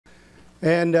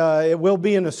And it will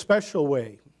be in a special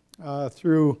way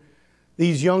through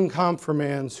these young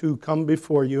confirmands who come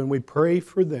before you, and we pray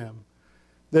for them,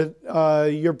 that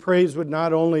your praise would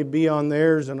not only be on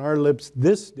theirs and our lips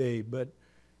this day, but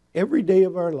every day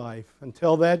of our life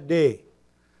until that day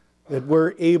that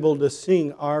we're able to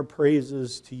sing our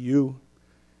praises to you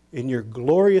in your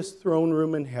glorious throne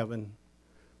room in heaven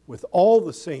with all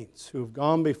the saints who have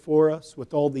gone before us,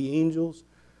 with all the angels,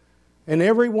 and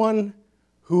everyone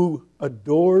who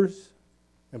adores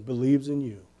and believes in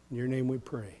you. In your name we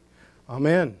pray.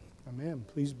 Amen. Amen.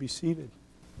 Please be seated.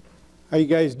 How you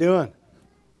guys doing?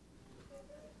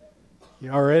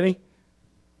 You all ready?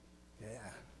 Yeah.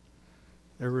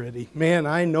 They're ready. Man,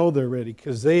 I know they're ready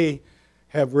because they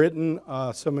have written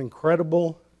some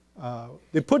incredible,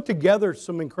 they put together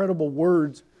some incredible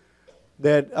words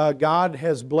that God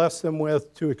has blessed them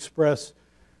with to express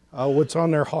what's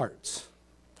on their hearts.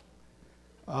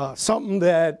 Something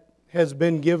that has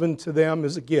been given to them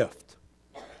as a gift.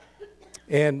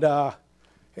 And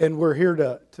we're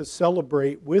here to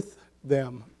celebrate with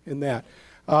them in that.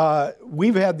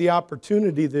 We've had the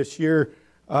opportunity this year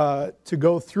to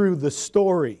go through the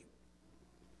story.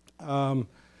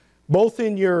 Both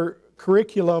in your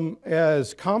curriculum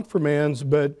as confirmands,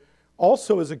 but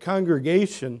also as a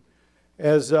congregation,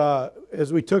 as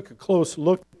we took a close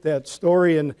look at that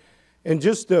story. And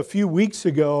just a few weeks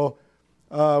ago,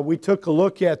 we took a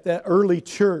look at that early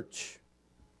church,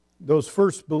 those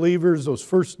first believers, those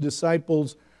first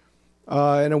disciples,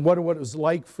 and what it was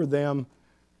like for them.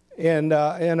 And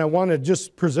I want to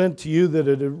just present to you that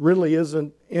it really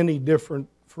isn't any different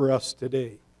for us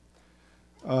today.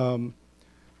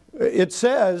 It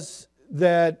says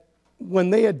that when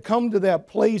they had come to that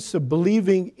place of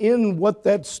believing in what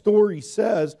that story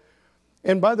says,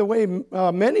 and by the way,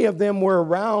 many of them were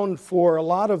around for a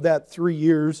lot of that 3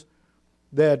 years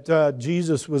that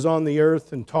Jesus was on the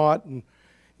earth and taught, and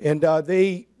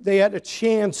they had a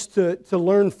chance to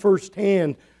learn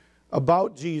firsthand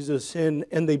about Jesus, and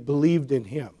they believed in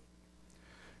Him.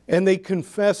 And they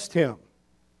confessed Him.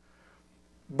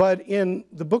 But in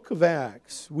the book of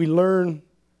Acts, we learn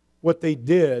what they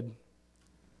did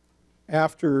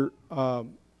after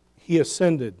He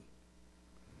ascended.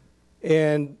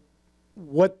 And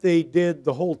what they did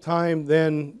the whole time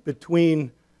then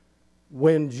between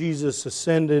when Jesus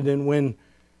ascended and when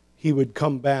He would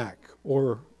come back,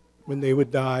 or when they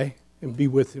would die and be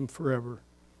with Him forever.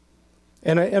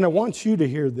 And I want you to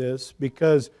hear this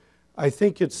because I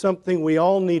think it's something we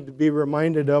all need to be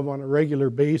reminded of on a regular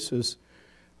basis.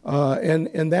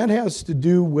 And that has to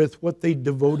do with what they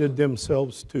devoted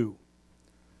themselves to.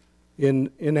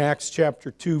 In Acts chapter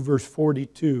 2, verse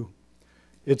 42,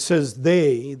 it says,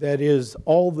 they, that is,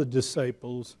 all the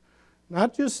disciples,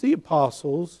 not just the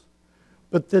apostles,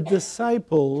 but the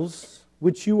disciples,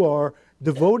 which you are,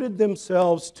 devoted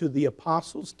themselves to the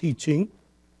apostles' teaching,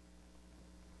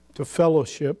 to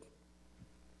fellowship,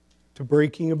 to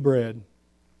breaking of bread,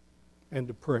 and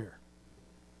to prayer.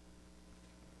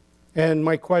 And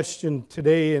my question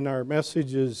today in our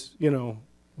message is,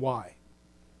 why?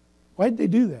 Why did they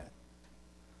do that?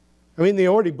 I mean, they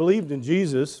already believed in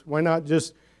Jesus. Why not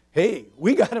just, hey,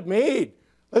 we got it made.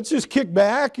 Let's just kick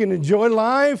back and enjoy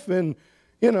life and,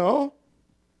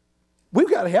 we've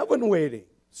got heaven waiting.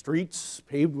 Streets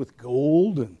paved with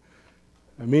gold, and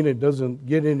I mean, it doesn't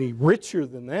get any richer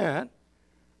than that,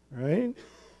 right?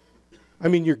 I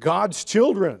mean, you're God's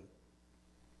children.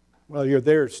 Well, you're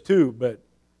theirs too, but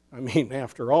I mean,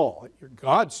 after all, you're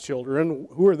God's children.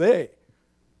 Who are they?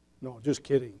 No, just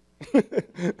kidding.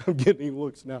 I'm getting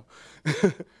looks now.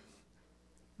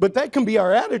 But that can be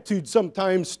our attitude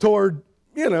sometimes toward,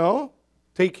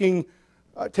 taking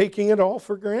it all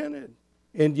for granted.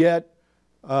 And yet,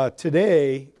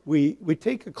 today, we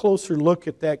take a closer look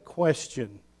at that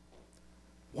question.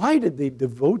 Why did they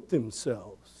devote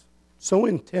themselves so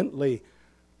intently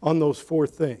on those four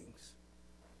things?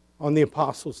 On the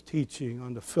apostles' teaching,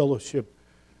 on the fellowship,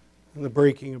 and the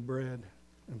breaking of bread,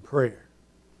 and prayer.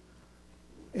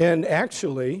 And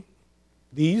actually,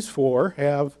 these four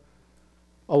have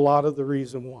a lot of the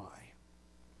reason why.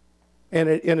 And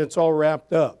it's all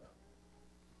wrapped up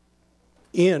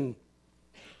in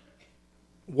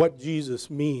what Jesus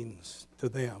means to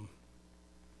them.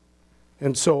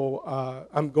 And so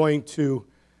I'm going to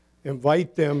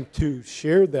invite them to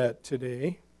share that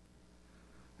today.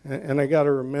 And I got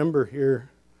to remember here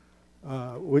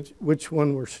which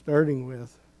one we're starting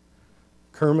with.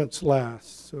 Kermit's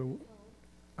last. So,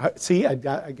 I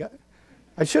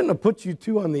shouldn't have put you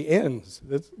two on the ends,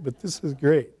 but this is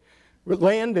great.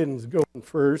 Landon's going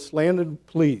first. Landon,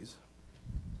 please.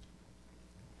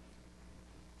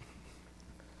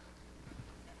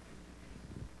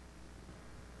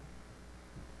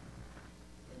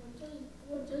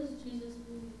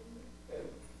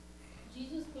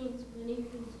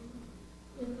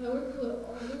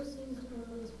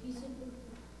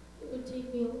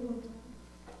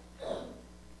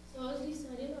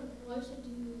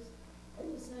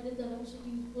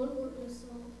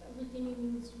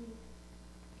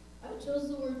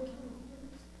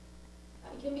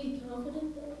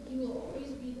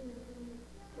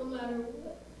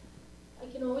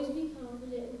 can always be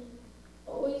confident in Him,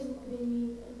 always loving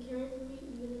me and caring for me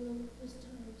even in the toughest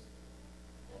times.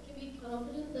 I can be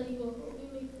confident that He will help me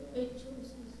make the right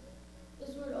choices.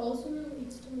 This word also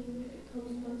relates to me when it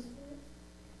comes to my spirit.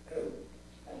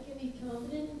 I can be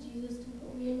confident in Jesus to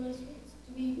help me in my sins,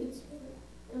 to be a good spirit,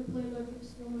 and plan my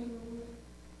personal my own way.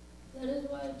 That is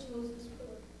why I chose this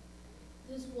book.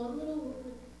 This one little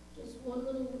word, just one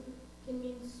little word, can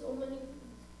mean so many things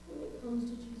when it comes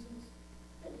to Jesus.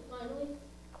 And finally,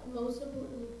 and most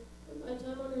importantly, when my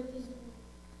time on earth is done,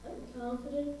 I'm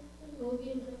confident that I will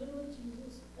be in heaven with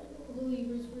Jesus and all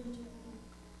believers for eternity.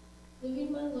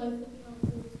 Living my life with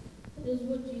confidence, that is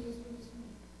what Jesus wants me.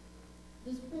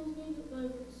 This brings me to my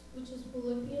verse, which is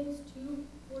Philippians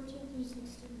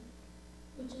 2:14-16,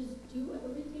 which is, do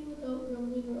everything without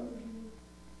grumbling or arguing,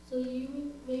 so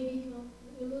you may become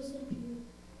blameless and pure,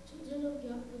 children of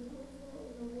God without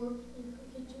fault in a warped and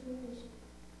crooked generation.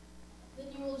 Then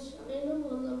you will shine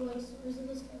among them like stars in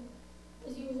the sky,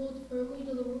 as you hold firmly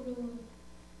to the word of life.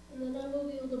 And then I will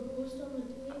be able to boast on the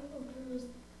day of Christ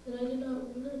that I did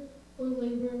not win or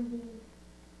labor in vain.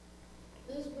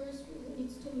 This verse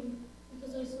relates to me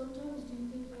because I sometimes do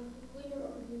things like clean or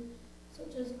argue,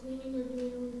 such as cleaning or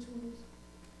doing other chores.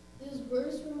 This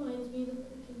verse reminds me that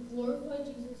I can glorify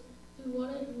Jesus through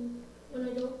what I do when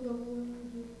I don't grumble or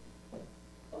argue.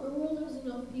 Our world has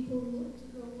enough people who like to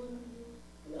grumble and argue,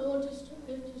 and I want to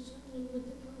strive to shine with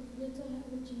the confidence I have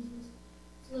in Jesus,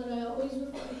 so that I always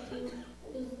reflect Him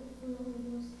and His love for all of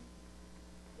us.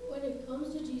 When it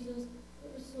comes to Jesus,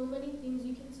 there are so many things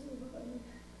you can say about Him,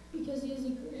 because He is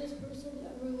the greatest person to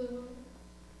ever live on earth.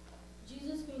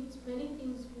 Jesus means many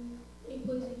things to me, and He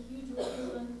plays a huge role in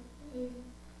my life,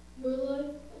 your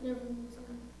life, and everyone's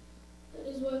life. That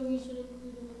is why we should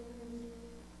include Him in our everyday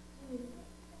life.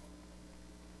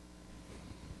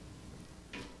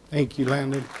 Thank you,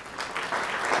 Landon.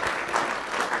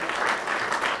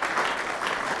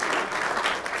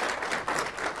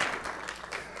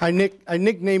 I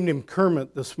nicknamed him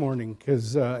Kermit this morning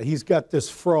because he's got this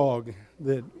frog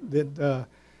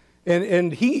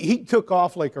and he took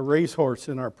off like a racehorse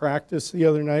in our practice the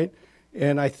other night,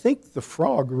 and I think the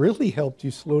frog really helped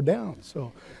you slow down.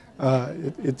 So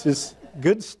it's just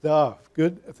good stuff.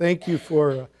 Good. Thank you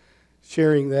for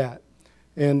sharing that.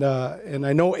 And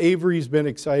I know Avery's been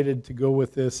excited to go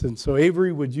with this, and so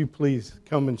Avery, would you please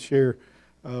come and share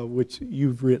what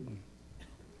you've written?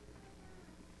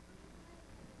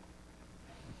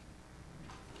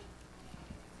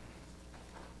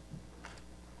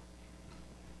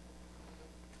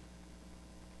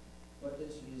 What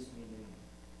does Jesus mean to me?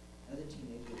 As a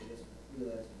teenager, I just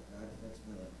realized how God affects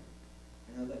my life.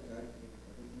 I know that God created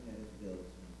everything that is available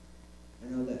to me. I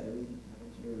know that everything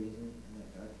happens for a reason and that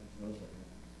God controls what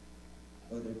happens.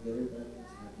 Whether good or bad things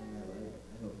happen in my life,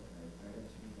 I hope that I have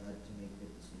guidance from God to make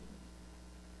good decisions.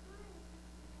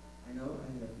 I know I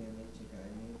have a family to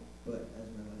guide me, but as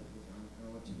my life goes on, I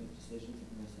want to make decisions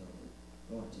for myself. I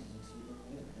want to succeed in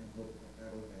life and hope that God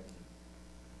will guide me.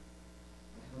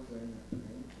 I hope learning that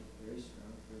praying is very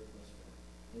strong for a close friend.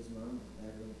 His mom is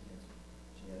battling cancer.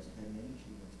 She has had many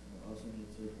treatments and will also need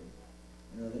surgery.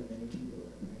 I know that many people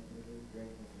are praying for her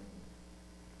during her family.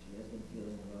 She has been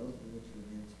feeling well through the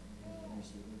treatments and has been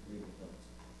receiving great results.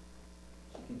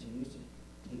 She continues to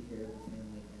take care of the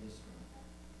family and is strong.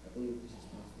 I believe this is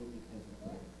possible because of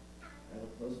prayer. I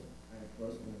have close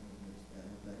family members that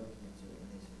have battled cancer and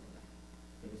they survive.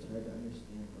 It is hard to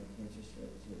understand why cancer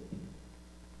strikes certain people.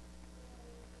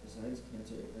 Besides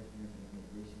cancer affecting her family,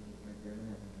 recently my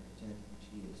grandma had a heart attack and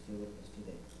she is still with us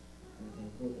today. I'm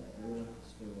thankful that everyone is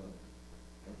still well.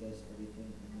 I guess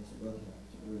everything in this world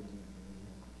happens for a reason and we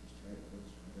have to just try to grow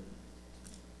stronger.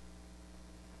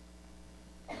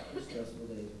 After stressful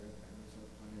days where I find myself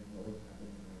pondering what will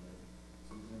happen in my life,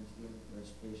 sometimes feeling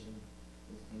frustration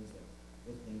with things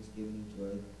give me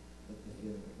joy, but the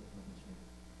feeling of accomplishment.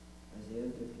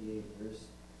 Isaiah 58 verse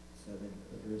 7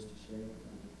 refers to sharing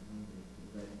food with the hungry,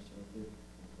 providing shelter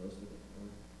and close to the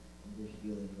poor, and your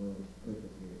healing will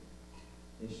persevere.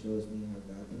 This shows me how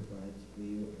God provides for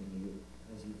you and you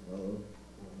as you follow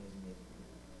along His made.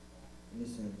 In a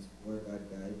sense, where God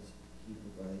guides, He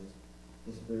provides.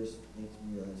 This verse makes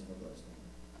me realize how blessed I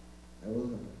am. I will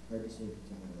have hard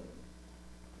decisions in my life.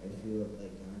 I feel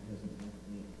like God has enough for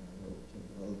me and I hope to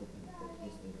follow the path that He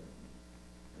has laid out for me.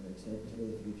 I'm excited for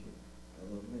the future. I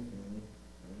love my family,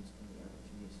 friends, and the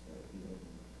opportunities that will be open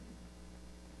to me.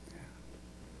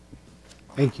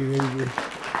 Thank you, Avery.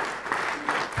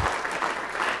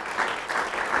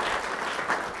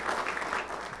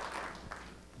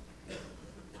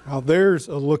 Now there's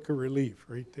a look of relief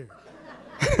right there.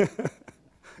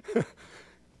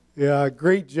 Yeah,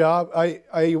 great job.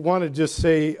 I want to just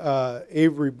say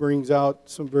Avery brings out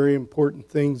some very important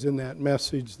things in that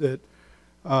message that,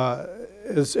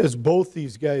 as both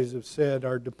these guys have said,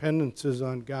 our dependence is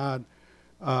on God.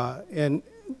 And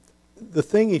the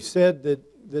thing he said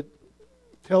that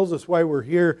tells us why we're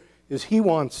here is he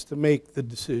wants to make the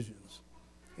decisions.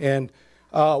 And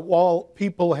while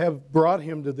people have brought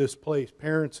him to this place,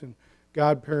 parents and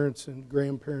godparents and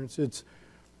grandparents,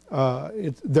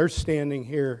 they're standing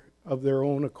here of their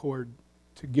own accord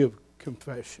to give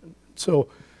confession. So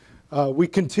we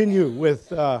continue with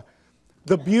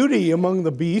the beauty among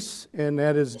the beasts, and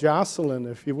that is Jocelyn,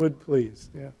 if you would please.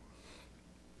 Yeah.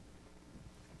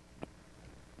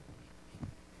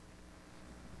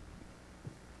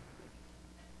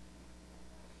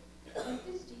 What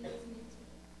does Jesus mean to me?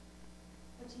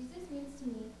 What Jesus means to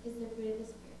me is the fruit of the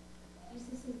Spirit.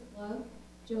 Jesus is love,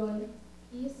 joy,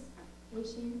 peace,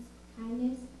 patience,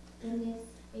 kindness, goodness,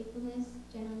 faithfulness,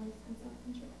 gentleness, and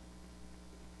self-control.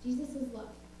 Jesus is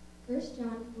love. 1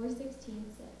 John 4:16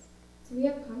 says, "So we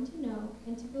have come to know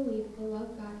and to believe the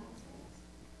love God has for us.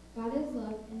 God is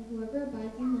love, and whoever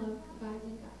abides in love abides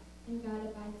in God, and God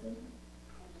abides in him."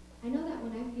 I know that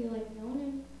when I feel like no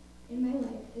one in my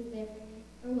life is there for me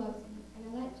or loves me, I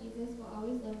know that Jesus will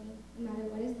always love me no matter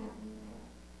what is happening in my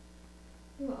life.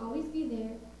 He will always be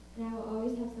there, and I will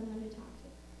always have someone to talk to.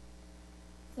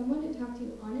 Someone to talk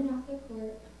to on and off the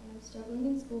court when I'm struggling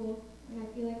in school, when I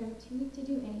feel like I'm too weak to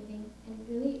do anything, and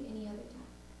really any other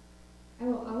time. I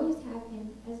will always have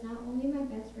him as not only my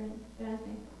best friend, but as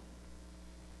my father.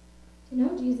 To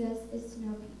know Jesus is to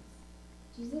know peace.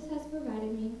 Jesus has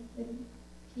provided me with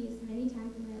peace many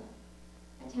times in my life.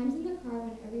 At times in the car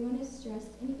when everyone is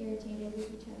stressed and irritated with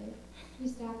each other, we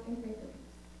stop and pray for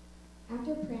peace.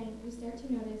 After praying, we start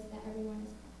to notice that everyone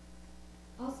is calm.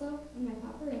 Also, when my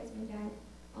Papa Rexman died,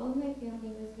 all of my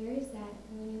family was very sad,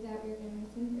 and we knew that we were going to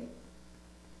miss him greatly.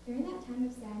 During that time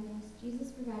of sadness,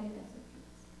 Jesus provided us with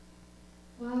peace.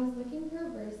 While I was looking for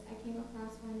a verse, I came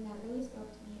across one that really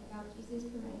spoke to me about Jesus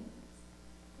providing peace.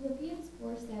 Philippians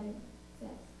 4:7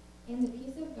 says, "And the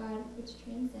peace of God, which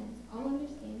transcends all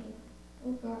understanding,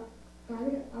 will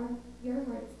guard your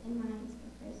hearts and minds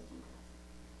in Christ Jesus."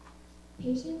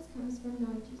 Patience comes from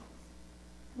knowing Jesus.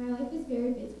 My life is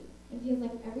very busy and feels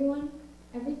like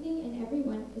everything and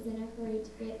everyone is in a hurry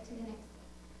to get to the next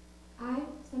thing. I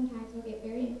sometimes will get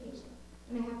very impatient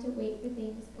when I have to wait for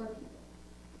things or people.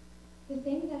 The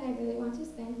thing that I really want to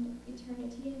spend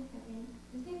eternity in heaven,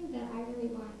 the thing that I really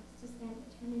want is to spend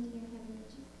eternity in heaven with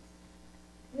Jesus.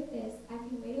 With this, I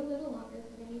can wait a little longer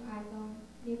for the new iPhone,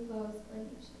 new clothes, or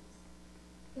new shoes.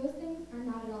 Those things are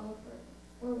not at all important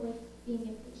or worth being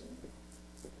impatient with.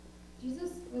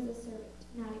 Jesus was a servant,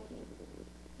 not a king.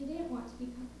 He didn't want to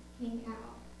become king at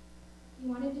all. He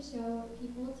wanted to show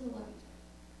people to love each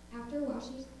other. After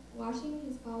washing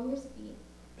his followers' feet,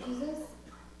 Jesus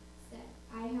said,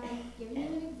 "I have given you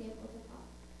an example to follow.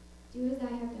 Do as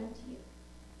I have done to you."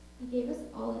 He gave us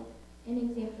all an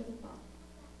example to follow.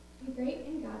 To be great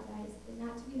in God's eyes is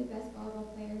not to be the best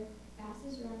volleyball player, the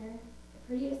fastest runner, the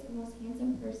prettiest and most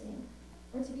handsome person,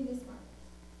 or to be the smartest.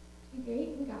 To be great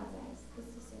in God's eyes is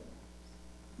to serve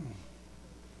others.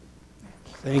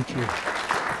 Thank you.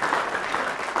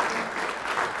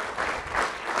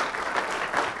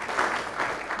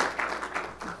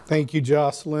 Thank you,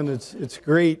 Jocelyn. It's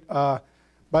great.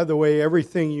 By the way,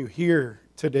 everything you hear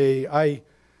today,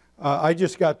 I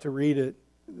just got to read it.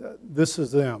 This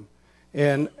is them.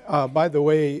 And by the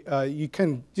way, you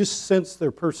can just sense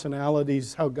their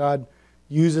personalities, how God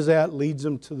uses that, leads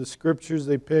them to the scriptures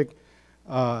they pick.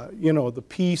 The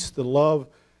peace, the love,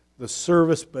 the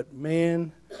service. But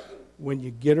man, when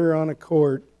you get her on a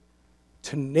court,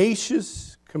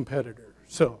 tenacious competitor.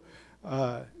 So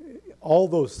all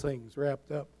those things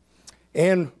wrapped up.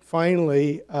 And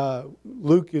finally,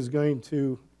 Luke is going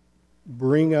to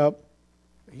bring up,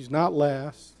 he's not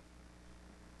last,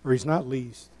 or he's not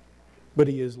least, but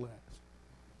he is last.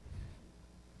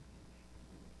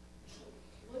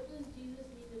 What does Jesus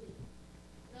mean to me?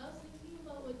 When I was thinking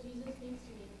about what Jesus means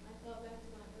to me, I thought back to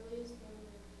my earliest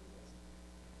memory of Jesus.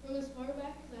 From as far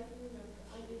back as I can remember,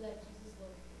 I knew that Jesus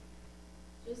loved me.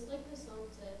 Just like the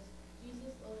song says,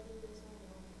 Jesus loved me, this I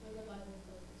know, for the Bible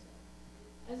tells me so.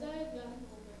 As I have gotten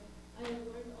older, I have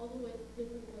learned all the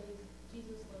different ways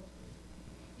Jesus loves me.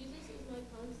 Jesus is my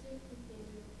constant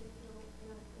companion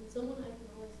and someone I can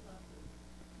always talk to.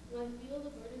 When I feel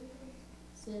the burden of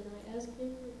sin, I ask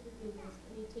him for forgiveness,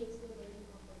 and he takes the burden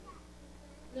off of me.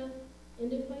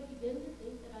 And if I begin to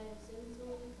think that I have sinned so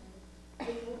many times,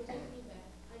 he won't take me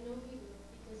back. I know he will,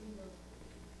 because he loves me.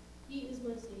 He is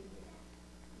my Savior.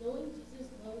 Knowing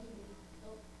Jesus loves me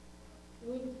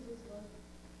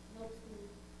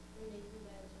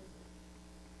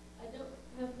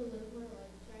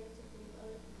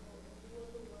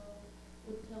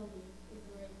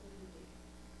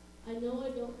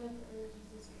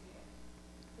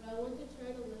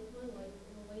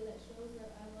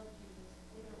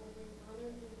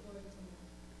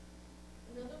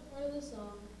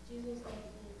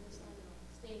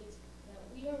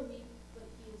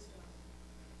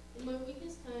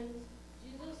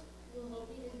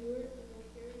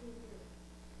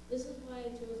why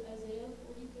I chose Isaiah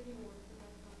 40:31 for my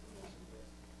confirmation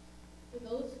verse. For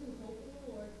those who hope in the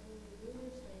Lord will renew their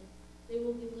strength. They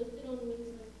will be lifted on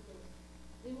wings like eagles.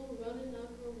 They will run and not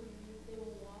grow weary. They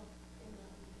will walk and not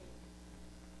be faint.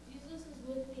 Jesus is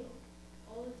with me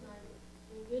all the time,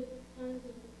 in good times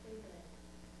and bad.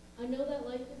 I know that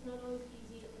life is not always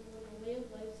easy, and when the way of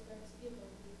life starts to get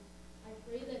lonely, I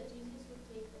pray that Jesus would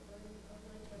take the burden of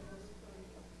my troubles from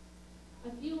me. I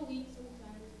feel weak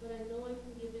sometimes, but I know I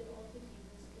can give it all to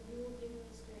Jesus, and He will give me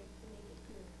strength to make it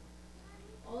through.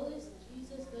 All this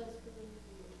Jesus does for me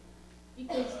through.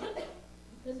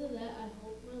 Because of that, I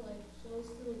hope my life shows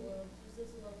to the world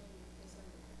Jesus loves me because I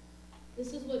am.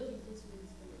 This is what Jesus means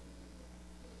to me.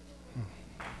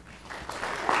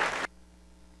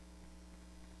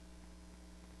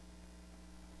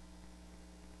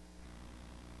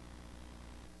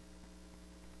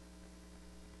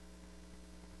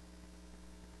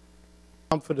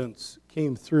 Confidence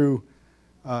came through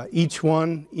each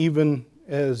one, even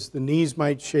as the knees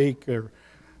might shake. Or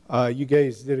you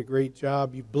guys did a great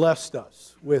job. You blessed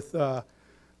us with the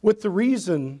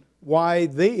reason why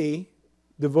they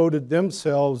devoted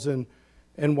themselves and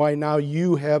why now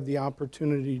you have the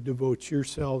opportunity to devote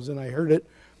yourselves. And I heard it,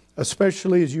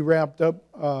 especially as you wrapped up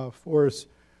for us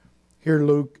here,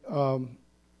 Luke.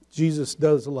 Jesus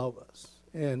does love us,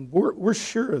 and we're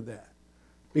sure of that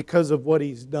because of what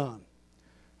He's done.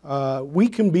 We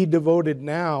can be devoted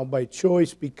now by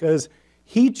choice because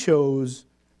He chose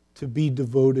to be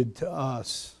devoted to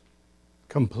us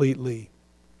completely,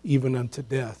 even unto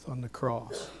death on the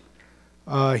cross.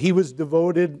 He was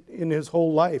devoted in His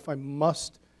whole life. I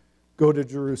must go to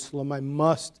Jerusalem. I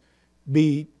must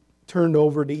be turned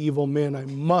over to evil men. I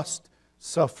must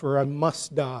suffer. I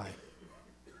must die.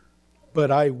 But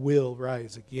I will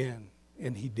rise again.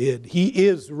 And He did. He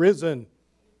is risen.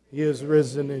 He is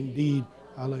risen indeed.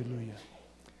 Hallelujah.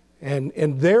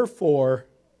 And therefore,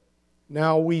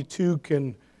 now we too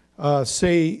can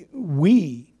say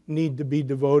we need to be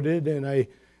devoted. And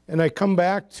I come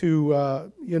back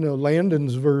to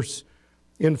Landon's verse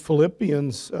in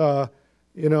Philippians,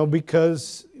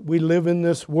 because we live in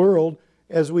this world,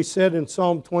 as we said in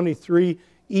Psalm 23,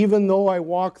 even though I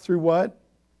walk through what?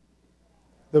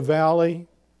 The valley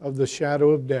of the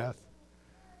shadow of death,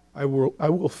 I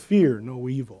will fear no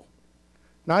evil.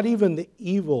 Not even the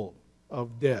evil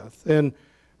of death. And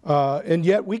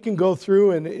yet we can go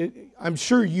through, and I'm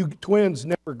sure you twins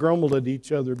never grumbled at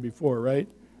each other before, right?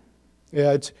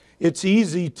 Yeah, it's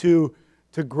easy to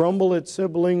grumble at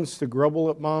siblings, to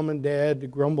grumble at mom and dad, to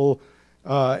grumble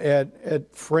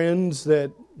at friends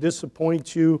that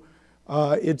disappoint you.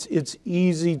 It's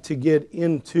easy to get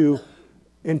into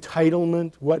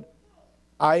entitlement, what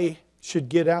I should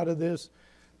get out of this.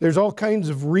 There's all kinds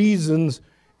of reasons.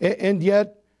 And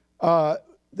yet,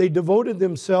 they devoted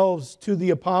themselves to the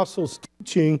apostles'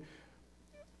 teaching,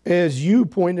 as you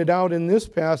pointed out in this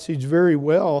passage very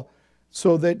well,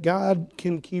 so that God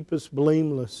can keep us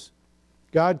blameless.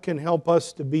 God can help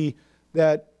us to be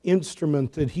that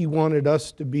instrument that He wanted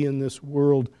us to be in this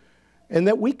world, and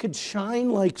that we could shine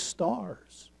like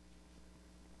stars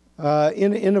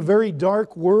in a very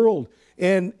dark world.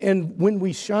 And when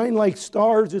we shine like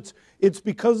stars, it's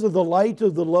because of the light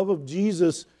of the love of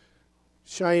Jesus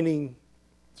shining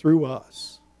through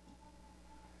us.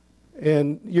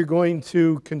 And you're going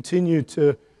to continue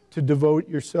to devote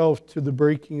yourself to the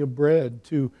breaking of bread,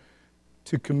 to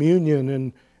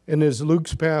communion, and as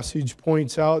Luke's passage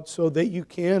points out, so that you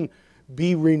can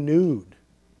be renewed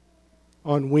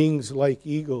on wings like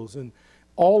eagles. And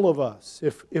all of us,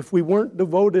 if we weren't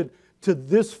devoted to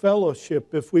this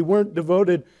fellowship, if we weren't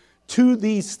devoted to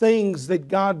these things that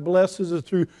God blesses us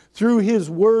through His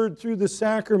Word, through the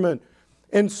sacrament.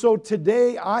 And so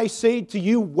today I say to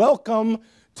you, welcome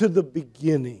to the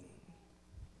beginning.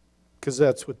 Because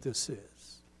that's what this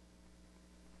is.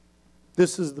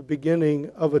 This is the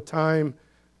beginning of a time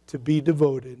to be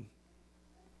devoted.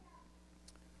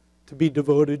 To be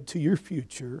devoted to your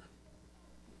future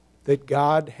that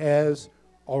God has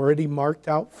already marked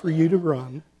out for you to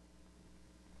run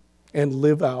and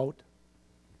live out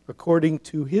according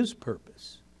to His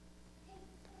purpose.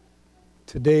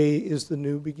 Today is the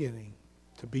new beginning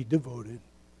to be devoted,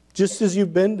 just as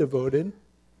you've been devoted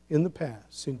in the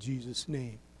past, in Jesus'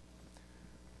 name.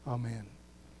 Amen.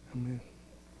 Amen.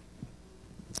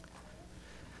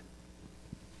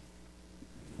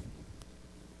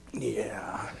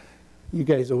 Yeah, you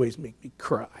guys always make me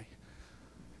cry. It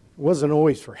wasn't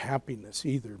always for happiness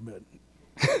either, but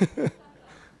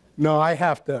no, I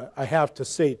have to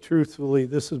say truthfully,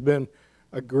 this has been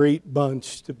a great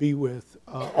bunch to be with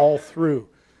all through.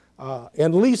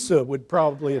 And Lisa would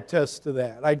probably attest to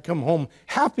that. I'd come home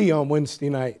happy on Wednesday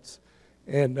nights.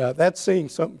 And that's saying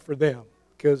something for them,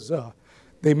 because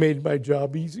they made my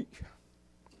job easy.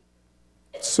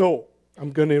 So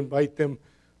I'm going to invite them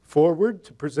forward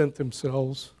to present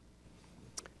themselves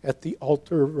at the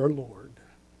altar of our Lord.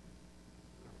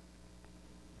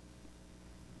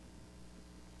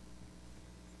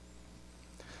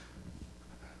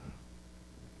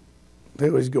 They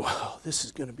always go, oh, this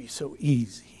is going to be so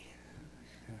easy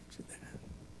after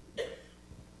that.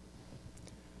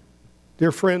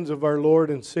 Dear friends of our Lord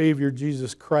and Savior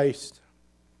Jesus Christ,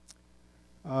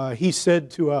 He said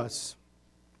to us,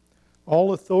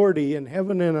 all authority in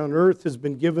heaven and on earth has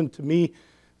been given to me.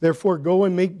 Therefore, go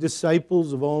and make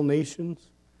disciples of all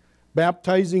nations,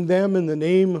 baptizing them in the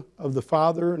name of the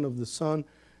Father and of the Son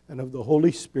and of the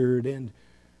Holy Spirit,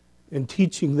 and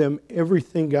teaching them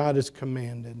everything God has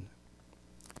commanded.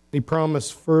 He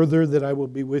promised further that I will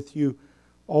be with you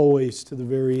always to the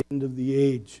very end of the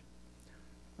age.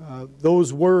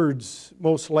 Those words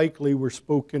most likely were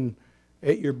spoken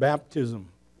at your baptism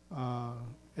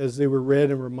as they were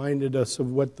read and reminded us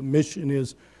of what the mission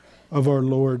is of our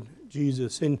Lord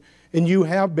Jesus. And you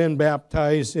have been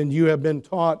baptized and you have been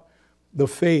taught the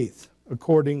faith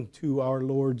according to our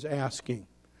Lord's asking.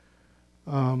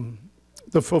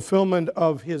 The fulfillment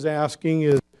of His asking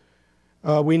is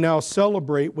we now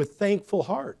celebrate with thankful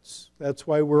hearts. That's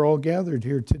why we're all gathered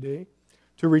here today,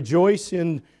 to rejoice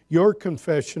in your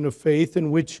confession of faith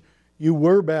in which you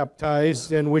were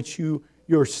baptized and which you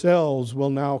yourselves will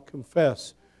now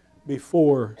confess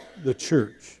before the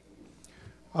church.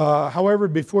 However,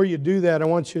 before you do that, I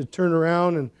want you to turn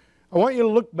around and I want you to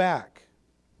look back,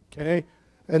 okay?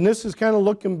 And this is kind of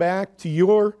looking back to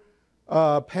your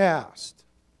past.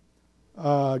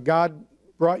 God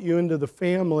brought you into the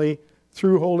family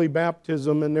through holy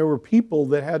baptism, and there were people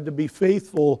that had to be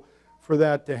faithful for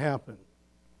that to happen.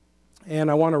 And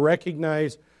I want to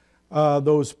recognize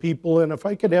those people. And if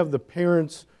I could have the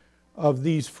parents of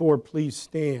these four please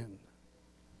stand.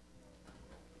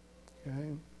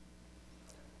 Okay.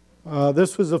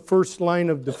 This was the first line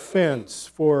of defense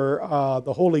for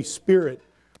the Holy Spirit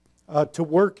to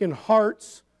work in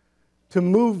hearts, to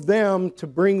move them to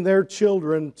bring their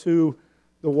children to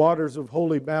the waters of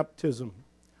holy baptism.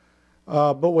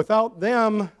 But without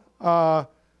them, or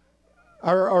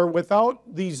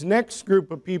without these next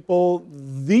group of people,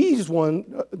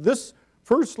 this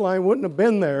first line wouldn't have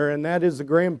been there, and that is the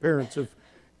grandparents,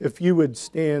 if you would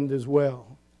stand as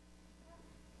well.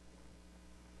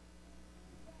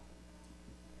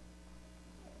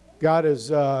 God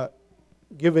has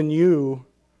given you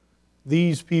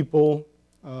these people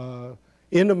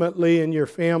intimately in your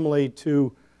family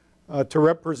to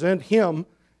represent Him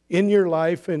in your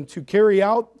life and to carry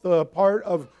out the part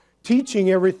of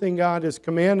teaching everything God has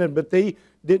commanded, but they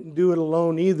didn't do it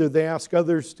alone either. They asked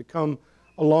others to come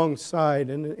alongside.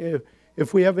 And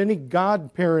if we have any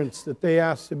godparents that they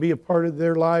ask to be a part of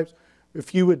their lives,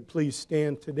 if you would please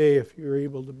stand today if you're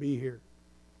able to be here.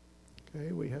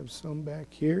 Okay, we have some back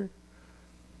here.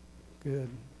 Good.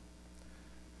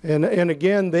 And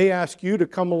again, they ask you to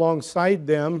come alongside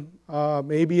them,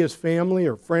 maybe as family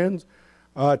or friends,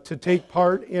 to take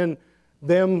part in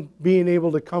them being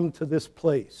able to come to this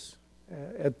place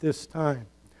at this time.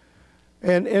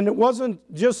 And it wasn't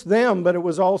just them, but it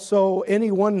was also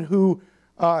anyone who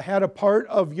had a part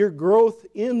of your growth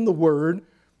in the Word.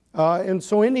 And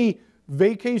so any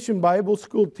vacation Bible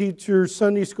school teachers,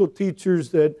 Sunday school teachers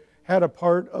that had a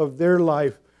part of their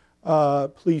life,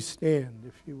 please stand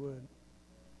if you would.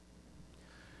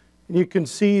 And you can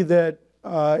see that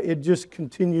it just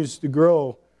continues to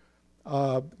grow.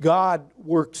 God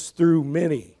works through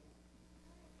many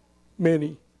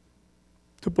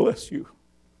to bless you.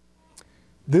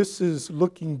 This is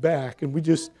looking back, and we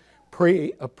just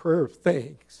pray a prayer of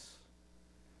thanks.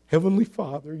 Heavenly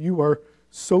Father, you are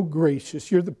so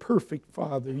gracious. You're the perfect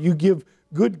Father. You give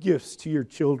good gifts to your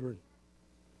children.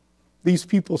 These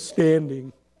people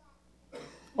standing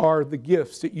are the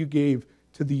gifts that you gave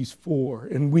to these four,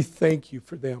 and we thank you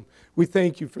for them. We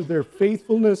thank you for their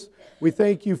faithfulness. We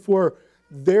thank you for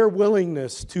their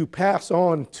willingness to pass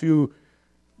on to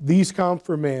these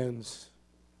confirmands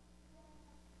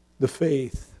the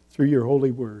faith through your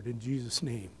holy word. In Jesus'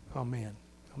 name, amen.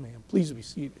 Amen. Please be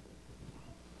seated.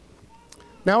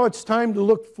 Now it's time to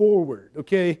look forward,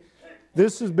 okay?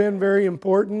 This has been very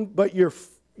important, but your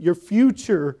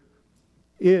future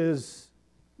is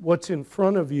what's in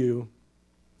front of you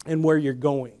and where you're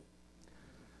going.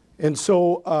 And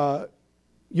so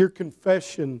your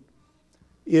confession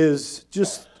is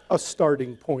just a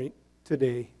starting point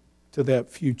today to that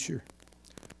future.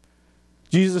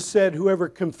 Jesus said, whoever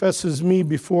confesses me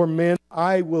before men,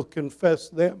 I will confess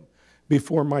them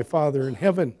before my Father in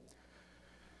heaven.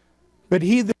 But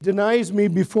he that denies me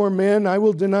before men, I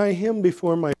will deny him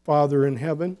before my Father in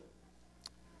heaven.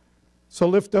 So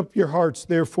lift up your hearts,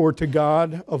 therefore, to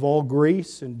God of all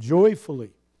grace, and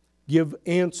joyfully give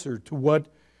answer to what,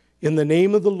 in the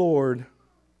name of the Lord,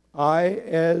 I,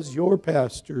 as your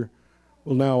pastor,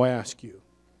 will now ask you.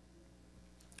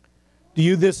 Do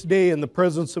you this day, in the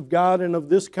presence of God and of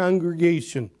this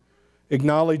congregation,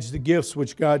 acknowledge the gifts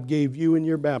which God gave you in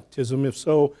your baptism? If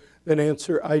so, then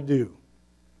answer, I do.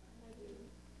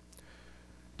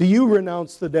 Do you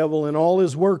renounce the devil and all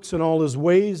his works and all his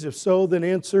ways? If so, then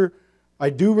answer, I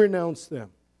do renounce them.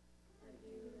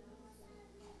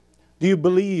 Do you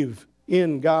believe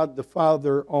in God the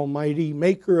Father Almighty,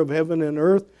 maker of heaven and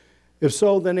earth? If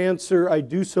so, then answer, I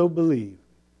do so believe.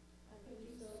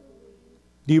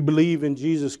 Do you believe in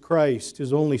Jesus Christ,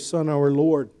 his only Son, our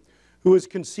Lord, who was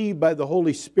conceived by the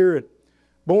Holy Spirit,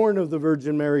 born of the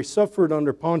Virgin Mary, suffered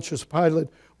under Pontius Pilate,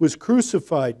 was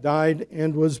crucified, died,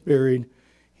 and was buried?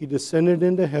 He descended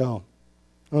into hell.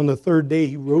 On the third day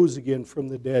he rose again from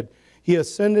the dead. He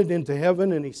ascended into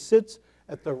heaven, and he sits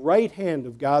at the right hand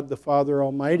of God the Father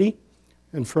Almighty,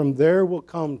 and from there will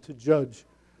come to judge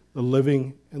the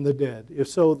living and the dead. If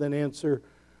so, then answer,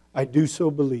 I do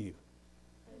so believe.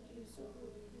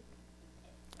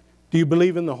 Do you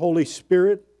believe in the Holy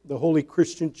Spirit, the Holy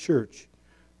Christian Church,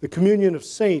 the communion of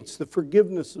saints, the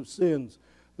forgiveness of sins,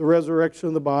 the resurrection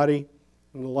of the body,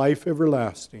 and the life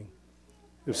everlasting?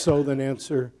 If so, then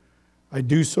answer, I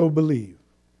do so believe.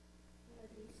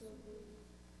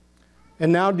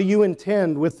 And now, do you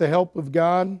intend, with the help of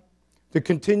God, to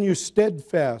continue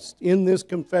steadfast in this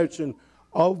confession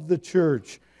of the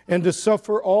church and to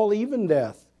suffer all, even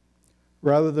death,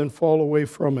 rather than fall away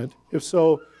from it? If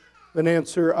so, then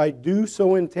answer, I do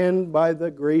so intend by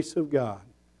the grace of God.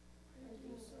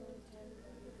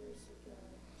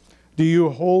 Do you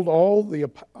hold all the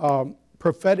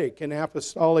prophetic and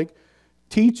apostolic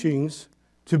teachings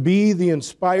to be the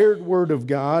inspired Word of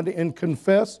God and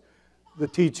confess the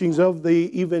teachings of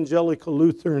the Evangelical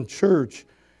Lutheran Church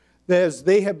as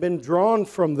they have been drawn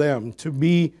from them to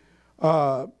be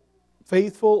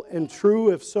faithful and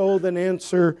true? If so, then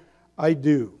answer, I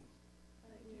do.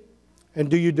 And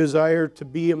do you desire to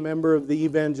be a member of the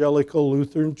Evangelical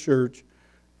Lutheran Church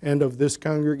and of this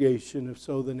congregation? If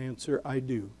so, then answer, I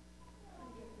do.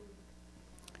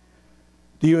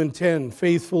 Do you intend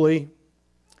faithfully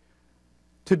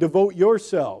to devote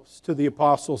yourselves to the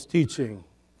apostles' teaching,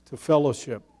 to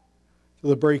fellowship, to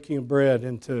the breaking of bread,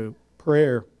 and to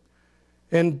prayer,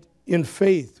 and in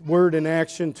faith, word, and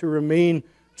action to remain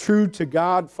true to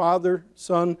God, Father,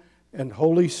 Son, and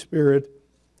Holy Spirit,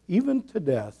 even to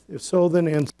death? If so, then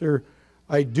answer,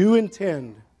 I do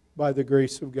intend by the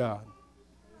grace of God.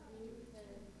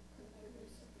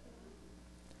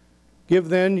 Give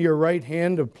then your right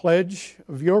hand a pledge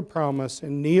of your promise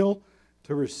and kneel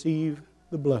to receive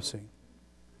the blessing.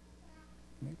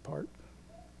 Make part.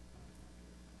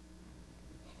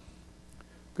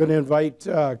 I'm going to invite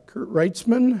Kurt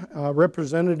Reitzman,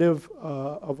 representative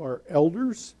of our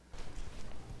elders,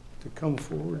 to come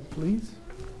forward, please.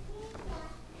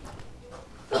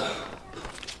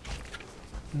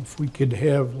 If we could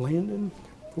have Landon.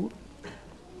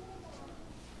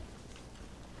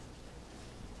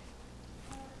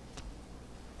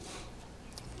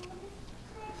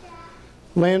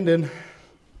 Landon,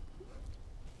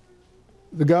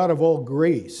 the God of all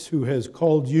grace, who has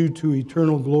called you to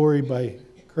eternal glory by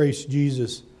Christ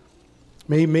Jesus,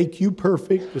 may make you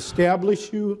perfect,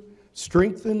 establish you,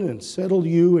 strengthen and settle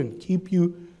you, and keep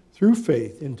you through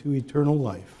faith into eternal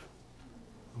life.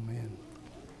 Amen.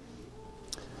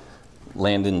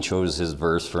 Landon chose his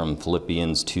verse from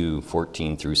Philippians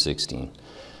 2:14 through 16.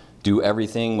 Do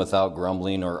everything without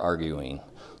grumbling or arguing,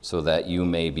 so that you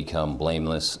may become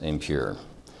blameless and pure,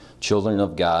 children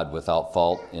of God without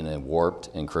fault in a warped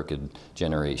and crooked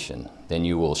generation. Then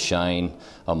you will shine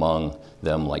among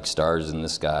them like stars in the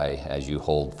sky as you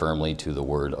hold firmly to the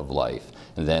word of life.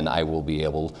 And then I will be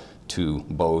able to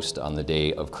boast on the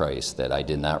day of Christ that I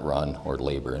did not run or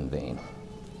labor in vain.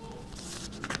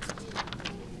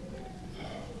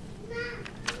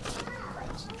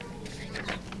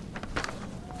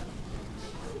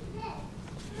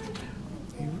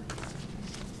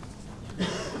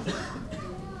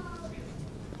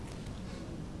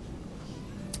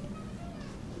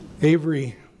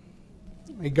 Avery,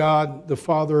 may God, the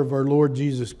Father of our Lord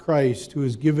Jesus Christ, who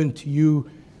has given to you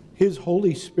his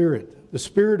Holy Spirit, the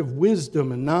Spirit of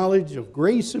wisdom and knowledge, of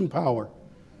grace and power,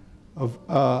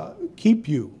 keep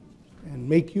you and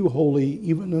make you holy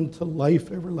even unto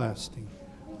life everlasting.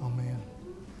 Amen.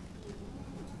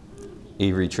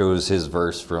 Avery chose his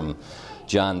verse from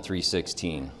John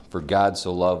 3:16. For God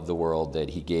so loved the world that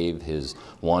he gave his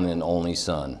one and only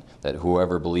Son, that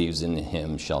whoever believes in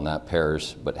him shall not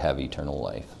perish but have eternal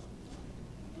life.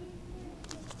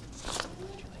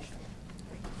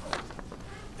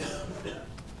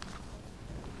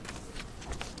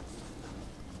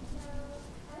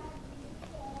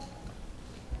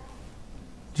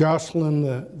 Jocelyn,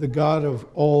 the God of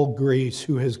all grace,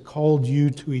 who has called you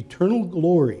to eternal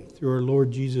glory through our Lord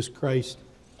Jesus Christ,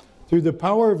 through the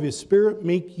power of his Spirit,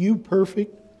 make you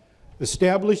perfect,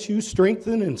 establish you,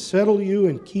 strengthen, and settle you,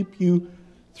 and keep you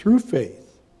through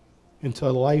faith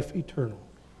into life eternal.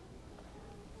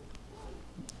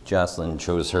 Jocelyn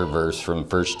chose her verse from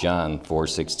 1 John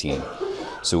 4:16.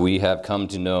 So we have come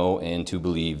to know and to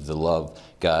believe the love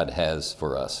God has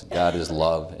for us. God is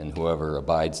love, and whoever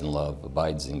abides in love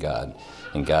abides in God,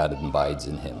 and God abides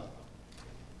in him.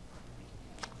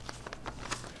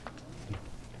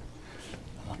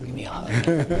 Give me a hug.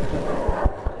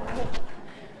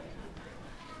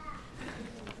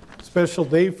 Special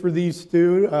day for these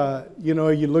two. You know,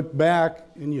 you look back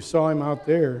and you saw him out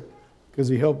there because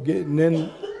he helped getting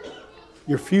in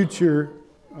your future.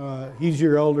 He's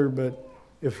your elder, but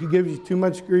if he gives you too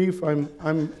much grief,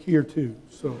 I'm here too.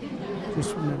 So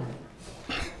just remember.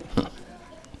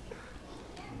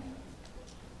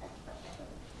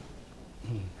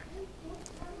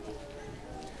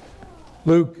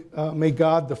 Luke, may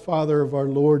God, the Father of our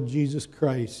Lord Jesus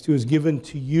Christ, who has given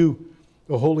to you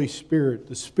the Holy Spirit,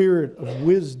 the Spirit of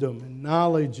wisdom and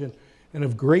knowledge and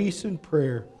of grace and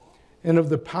prayer, and of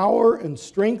the power and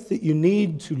strength that you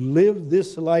need to live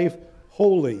this life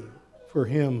wholly for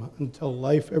him until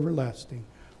life everlasting.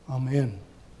 Amen.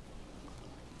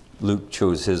 Luke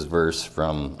chose his verse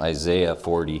from Isaiah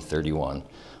 40:31.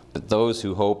 But those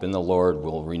who hope in the Lord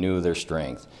will renew their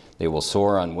strength. They will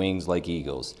soar on wings like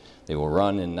eagles. They will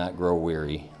run and not grow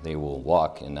weary. They will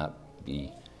walk and not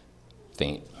be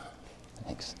faint.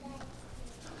 Thanks.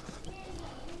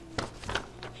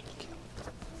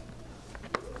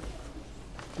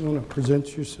 You want to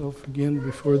present yourself again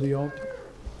before the altar?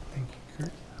 Thank you,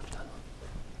 Kurt.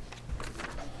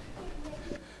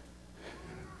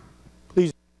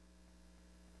 Please.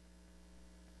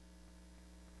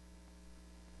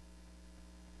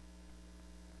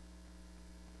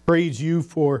 Praise you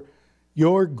for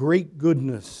your great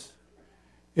goodness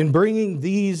in bringing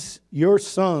these, your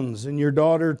sons and your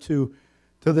daughter, to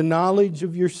the knowledge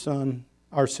of your Son,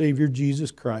 our Savior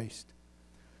Jesus Christ,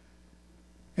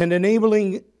 and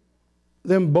enabling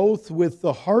them both with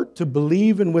the heart to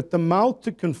believe and with the mouth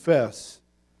to confess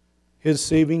his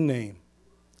saving name.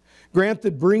 Grant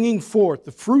that bringing forth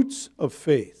the fruits of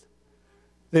faith,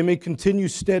 they may continue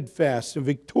steadfast and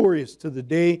victorious to the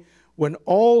day when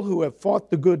all who have fought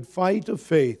the good fight of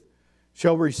faith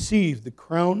shall receive the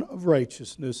crown of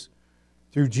righteousness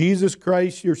through Jesus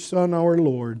Christ, your Son, our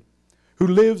Lord, who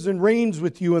lives and reigns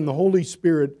with you in the Holy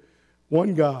Spirit,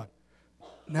 one God,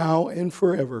 now and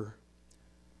forever.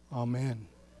 Amen.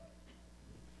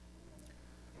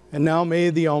 And now may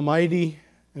the Almighty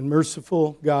and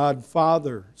merciful God,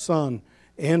 Father, Son,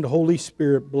 and Holy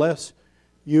Spirit bless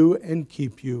you and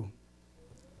keep you.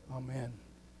 Amen.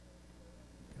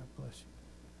 God bless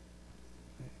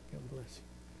you. God bless you.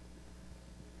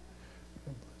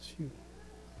 God bless you.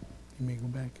 You may go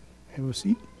back and have a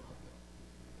seat.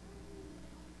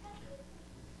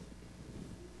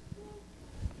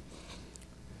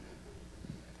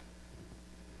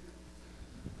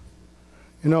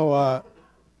 You know,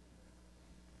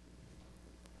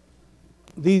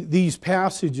 these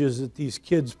passages that these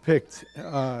kids picked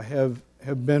have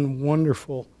been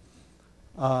wonderful.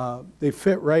 They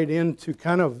fit right into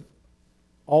kind of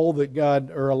all that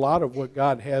God, or a lot of what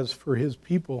God has for his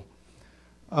people.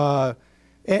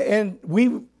 And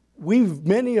we've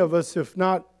many of us, if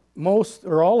not most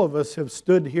or all of us, have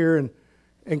stood here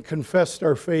and confessed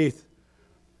our faith.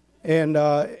 And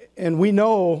we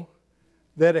know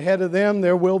that ahead of them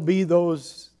there will be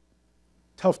those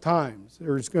tough times.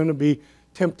 There's going to be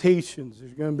temptations.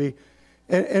 There's going to be,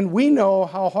 and we know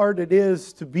how hard it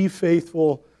is to be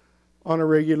faithful on a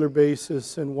regular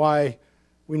basis and why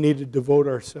we need to devote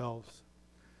ourselves.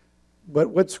 But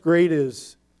what's great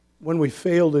is when we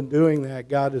failed in doing that,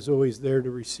 God is always there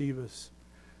to receive us.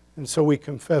 And so we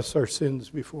confess our sins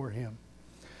before him.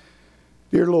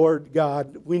 Dear Lord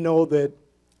God, we know that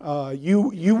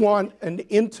you want an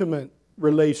intimate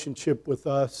relationship with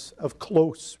us, of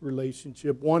close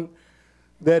relationship, one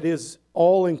that is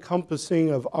all-encompassing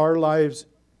of our lives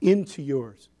into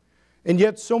yours. And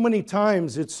yet so many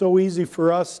times it's so easy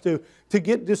for us to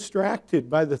get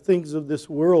distracted by the things of this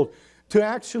world, to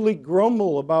actually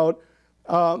grumble about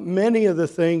many of the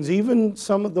things, even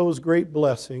some of those great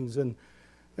blessings. And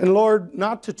Lord,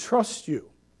 not to trust you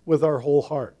with our whole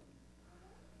heart.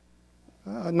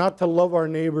 Not to love our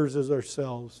neighbors as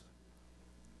ourselves,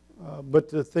 but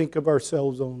to think of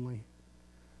ourselves only.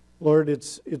 Lord,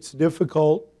 it's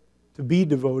difficult to be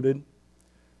devoted.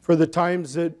 For the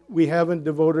times that we haven't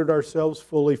devoted ourselves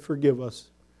fully, forgive us.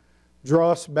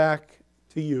 Draw us back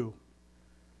to you,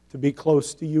 to be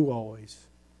close to you always.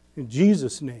 In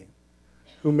Jesus' name,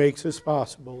 who makes this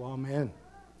possible. Amen.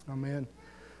 Amen.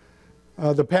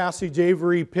 The passage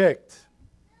Avery picked,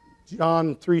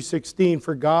 John 3:16,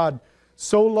 for God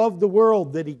so loved the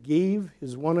world that he gave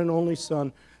his one and only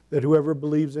Son, that whoever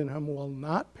believes in him will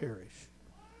not perish,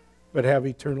 but have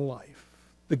eternal life.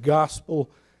 The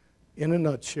gospel in a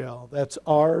nutshell. That's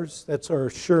ours. That's our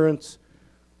assurance.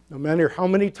 No matter how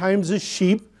many times as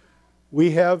sheep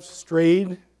we have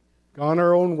strayed, gone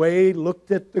our own way,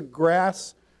 looked at the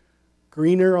grass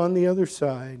greener on the other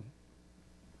side,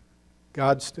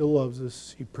 God still loves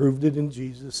us. He proved it in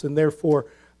Jesus. And therefore,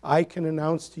 I can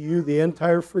announce to you the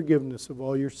entire forgiveness of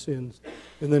all your sins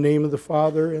in the name of the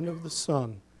Father and of the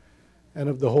Son and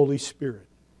of the Holy Spirit.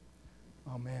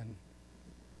 Amen.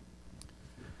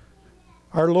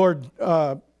 Our Lord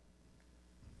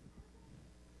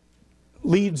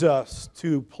leads us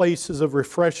to places of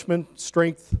refreshment,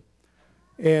 strength,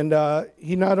 and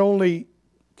He not only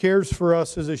cares for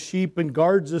us as a sheep and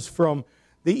guards us from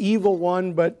the evil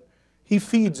one, but He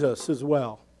feeds us as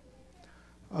well.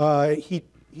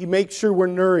 He makes sure we're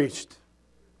nourished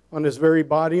on His very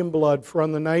body and blood. For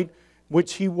on the night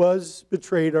which He was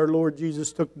betrayed, our Lord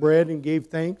Jesus took bread and gave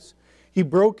thanks. He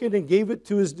broke it and gave it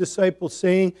to His disciples,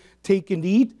 saying, "Take and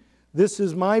eat. This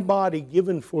is my body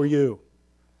given for you.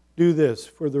 Do this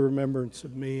for the remembrance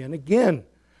of me." And again,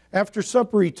 after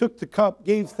supper, He took the cup,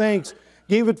 gave thanks,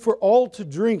 gave it for all to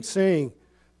drink, saying,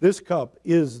 "This cup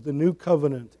is the new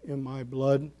covenant in my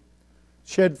blood,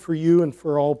 shed for you and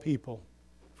for all people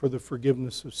for the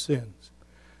forgiveness of sins.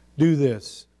 Do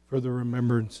this for the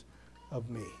remembrance of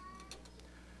me."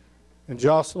 And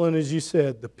Jocelyn, as you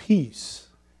said, the peace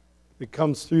that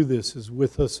comes through this is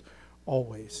with us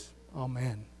always.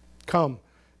 Amen. Come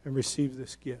and receive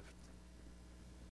this gift.